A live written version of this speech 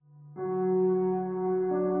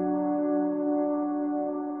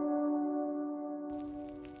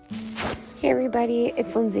Hey everybody,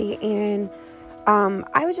 it's Lindsay, and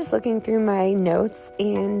I was just looking through my notes,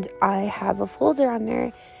 and I have a folder on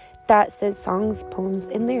there that says songs, poems,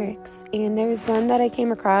 and lyrics, and there's one that I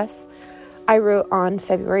came across I wrote on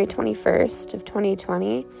February 21st of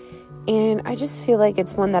 2020, and I just feel like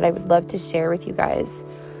it's one that I would love to share with you guys.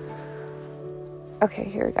 Okay,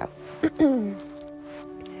 here we go.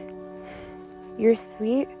 Your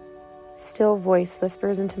sweet, still voice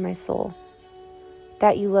whispers into my soul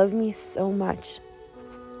that you love me so much.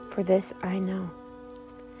 For this I know.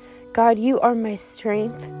 God, you are my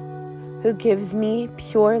strength, who gives me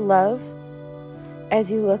pure love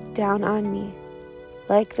as you look down on me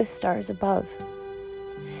like the stars above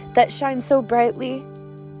that shine so brightly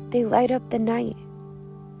they light up the night.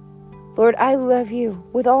 Lord, I love you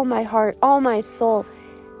with all my heart, all my soul,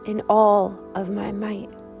 and all of my might.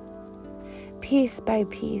 Piece by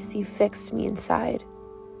piece, you fixed me inside.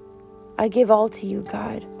 I give all to you,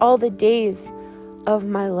 God, all the days of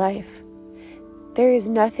my life. There is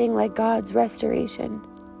nothing like God's restoration.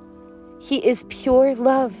 He is pure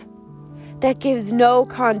love that gives no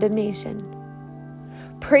condemnation.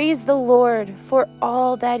 Praise the Lord for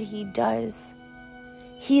all that he does.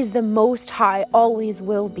 He's the Most High, always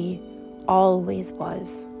will be, always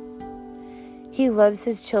was. He loves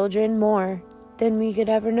his children more than we could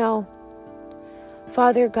ever know.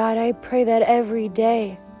 Father God, I pray that every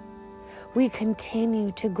day we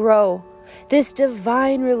continue to grow this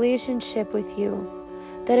divine relationship with you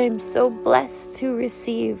that I'm so blessed to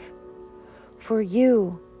receive. For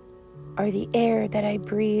you are the air that I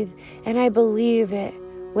breathe, and I believe it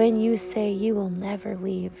when you say you will never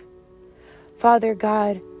leave. Father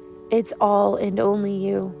God, it's all and only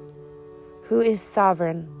you who is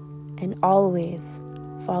sovereign and always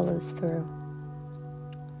follows through.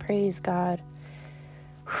 Praise God.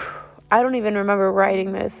 I don't even remember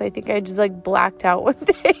writing this. I think I just blacked out one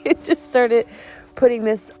day and just started putting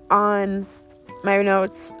this on my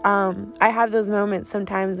notes. I have those moments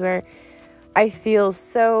sometimes where I feel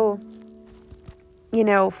so,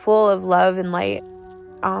 full of love and light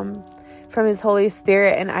from his Holy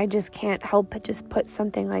Spirit, and I just can't help but just put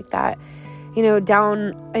something like that,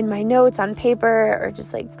 down in my notes on paper, or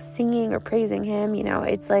just singing or praising him.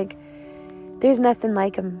 It's there's nothing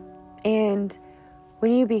like him. And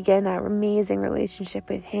when you begin that amazing relationship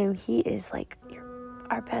with him, he is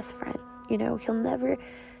our best friend. He'll never,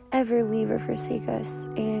 ever leave or forsake us.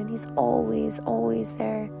 And he's always, always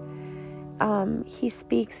there. He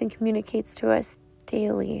speaks and communicates to us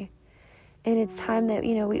daily. And it's time that,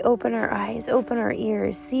 we open our eyes, open our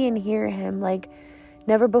ears, see and hear him like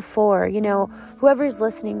never before. Whoever's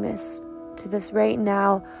listening to this right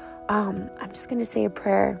now, I'm just going to say a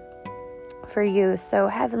prayer for you. So,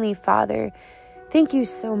 Heavenly Father, thank you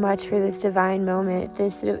so much for this divine moment,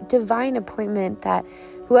 this divine appointment that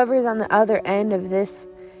whoever's on the other end of this,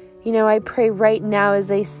 I pray right now as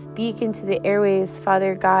they speak into the airways,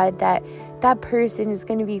 Father God, that person is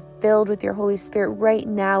going to be filled with your Holy Spirit right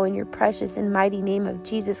now in your precious and mighty name of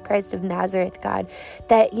Jesus Christ of Nazareth, God.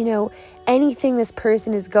 That, anything this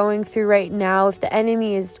person is going through right now, if the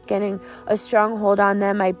enemy is getting a stronghold on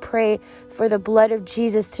them, I pray for the blood of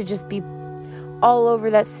Jesus to just be all over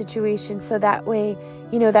that situation, so that way,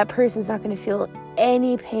 that person's not going to feel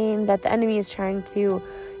any pain that the enemy is trying to,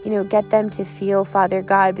 get them to feel, Father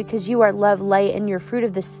God, because you are love, light, and your fruit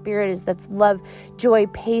of the Spirit is the love, joy,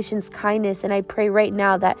 patience, kindness. And I pray right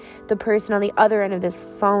now that the person on the other end of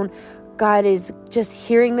this phone, God, is just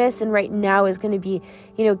hearing this and right now is going to be,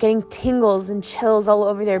 getting tingles and chills all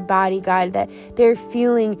over their body, God, that they're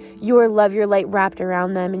feeling your love, your light wrapped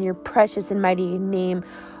around them in your precious and mighty name.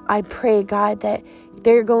 I pray, God, that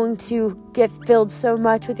they're going to get filled so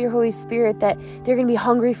much with your Holy Spirit that they're going to be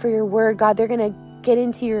hungry for your word, God. They're going to get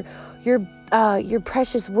into your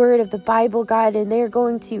precious word of the Bible, God, and they're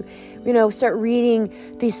going to, start reading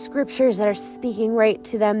these scriptures that are speaking right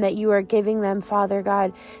to them, that you are giving them, Father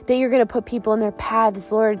God, that you're going to put people in their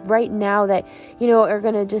paths, Lord, right now that, are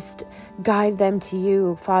going to just guide them to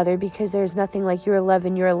you, Father, because there's nothing like your love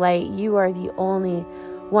and your light. You are the only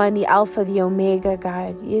one, the Alpha, the Omega,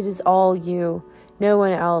 God. It is all you, no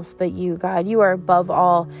one else but you, God. You are above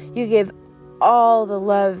all. You give all the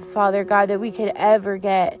love, Father God, that we could ever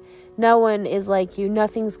get. No one is like you.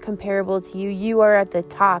 Nothing's comparable to you. You are at the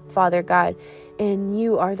top, Father God, and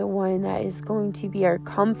you are the one that is going to be our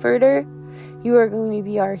comforter. You are going to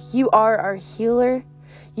be you are our healer.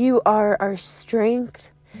 You are our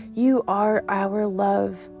strength. You are our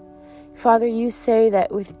love. Father, you say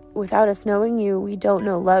that without us knowing you, we don't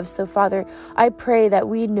know love. So, Father, I pray that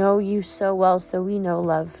we know you so well, so we know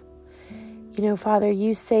love. Father,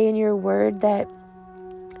 you say in your word that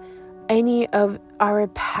any of our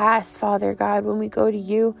past, Father God, when we go to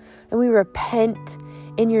you and we repent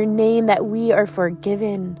in your name, that we are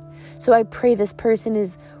forgiven. So I pray this person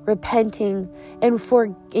is repenting and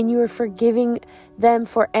you are forgiving them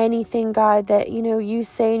for anything, God, that, you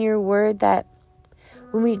say in your word that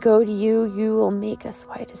when we go to you, you will make us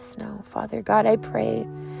white as snow. Father God, I pray,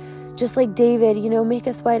 just like David, make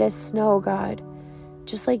us white as snow, God.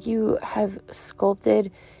 Just like you have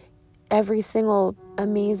sculpted every single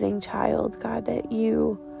amazing child, God, that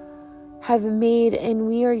you have made, and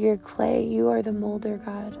we are your clay. You are the molder,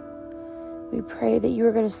 God. We pray that you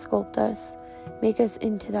are going to sculpt us, make us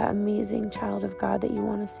into that amazing child of God that you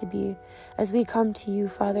want us to be. As we come to you,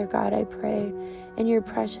 Father God, I pray in your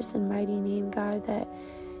precious and mighty name, God, that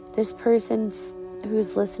this person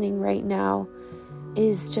who's listening right now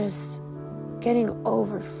is just getting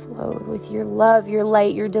overflowed with your love, your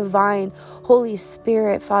light, your divine Holy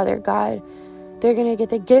Spirit, Father God. They're going to get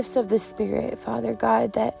the gifts of the Spirit, Father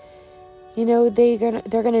God, that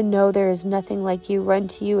they're gonna know there is nothing like you. Run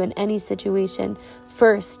to you in any situation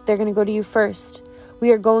first. They're gonna go to you first.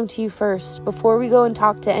 We are going to you first before we go and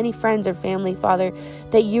talk to any friends or family, Father,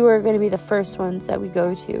 that you are going to be the first ones that we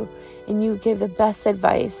go to, and you give the best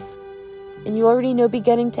advice. And you already know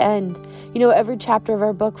beginning to end. Every chapter of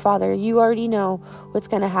our book, Father, you already know what's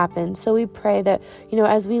going to happen. So we pray that,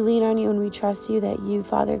 as we lean on you and we trust you, that you,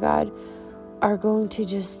 Father God, are going to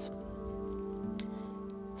just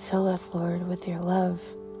fill us, Lord, with your love.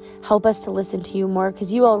 Help us to listen to you more,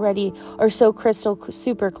 because you already are so crystal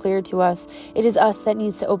super clear to us. It is us that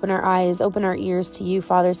needs to open our eyes, open our ears to you,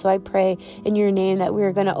 Father. So I pray in your name that we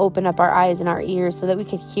are going to open up our eyes and our ears so that we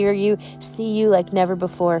can hear you, see you like never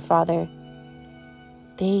before, Father.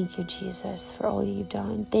 Thank you, Jesus, for all you've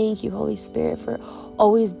done. Thank you, Holy Spirit, for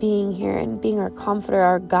always being here and being our comforter,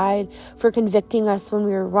 our guide, for convicting us when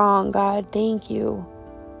we were wrong, God. Thank you.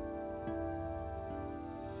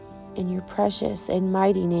 In your precious and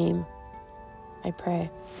mighty name, I pray.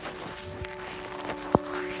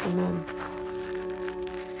 Amen.